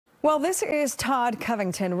Well, this is Todd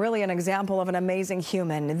Covington, really an example of an amazing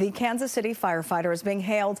human. The Kansas City firefighter is being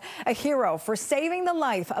hailed a hero for saving the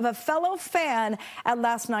life of a fellow fan at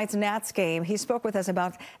last night's Nats game. He spoke with us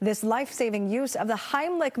about this life-saving use of the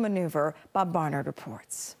Heimlich maneuver. Bob Barnard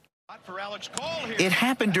reports. It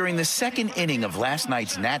happened during the second inning of last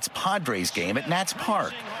night's Nats-Padres game at Nats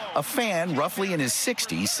Park. A fan, roughly in his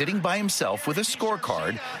 60s, sitting by himself with a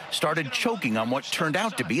scorecard, started choking on what turned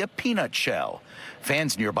out to be a peanut shell.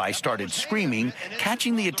 Fans nearby started screaming,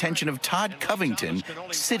 catching the attention of Todd Covington,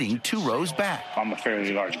 sitting 2 rows back. I'm a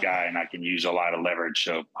fairly large guy, and I can use a lot of leverage,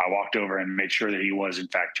 so I walked over and made sure that he was, in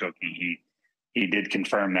fact, choking. He did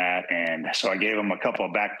confirm that, and so I gave him a couple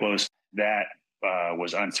of back blows. That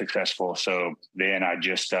was unsuccessful, so then I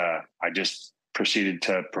just proceeded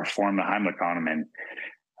to perform the Heimlich on him, and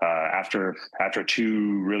after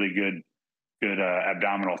 2 really good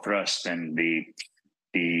abdominal thrusts, and the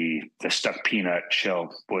stuck peanut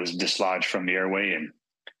shell was dislodged from the airway,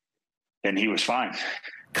 and he was fine.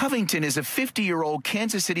 Covington is a 50-year-old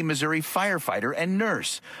Kansas City, Missouri firefighter and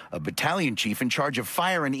nurse, a battalion chief in charge of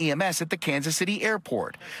fire and EMS at the Kansas City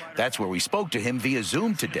airport. That's where we spoke to him via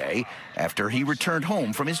Zoom today after he returned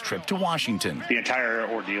home from his trip to Washington. The entire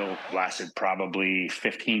ordeal lasted probably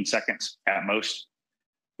 15 seconds at most,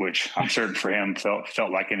 which I'm certain for him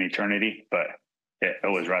felt like an eternity, but it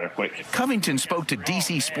was rather quick. Covington spoke to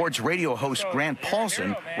DC Sports radio host Grant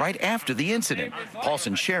Paulson right after the incident.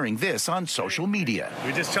 Paulson sharing this on social media.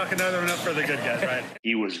 We just chuck another one up for the good guys, right?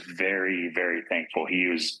 He was very, very thankful. He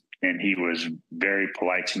was very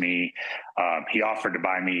polite to me. He offered to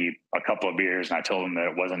buy me a couple of beers, and I told him that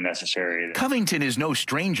it wasn't necessary. Covington is no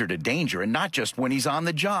stranger to danger, and not just when he's on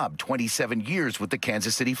the job. 27 years with the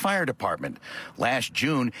Kansas City Fire Department. Last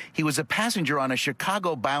June, he was a passenger on a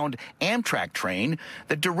Chicago-bound Amtrak train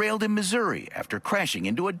that derailed in Missouri after crashing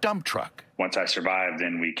into a dump truck. Once I survived,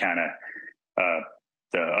 then we kind of,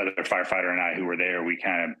 the other firefighter and I who were there, we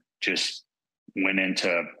kind of just went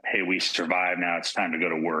into, hey, we survived, now it's time to go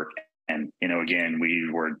to work. And, again, we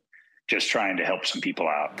were just trying to help some people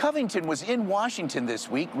out. Covington was in Washington this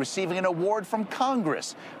week receiving an award from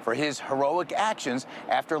Congress for his heroic actions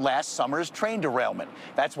after last summer's train derailment.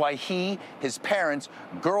 That's why he, his parents,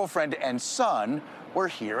 girlfriend, and son were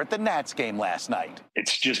here at the Nats game last night.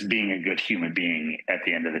 It's just being a good human being at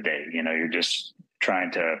the end of the day. You're just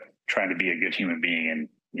trying to be a good human being. And,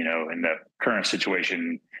 in the current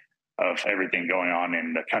situation of everything going on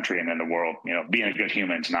in the country and in the world, being a good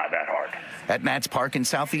human is not that hard. At Nats Park in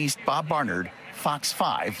Southeast, Bob Barnard, Fox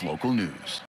 5 Local News.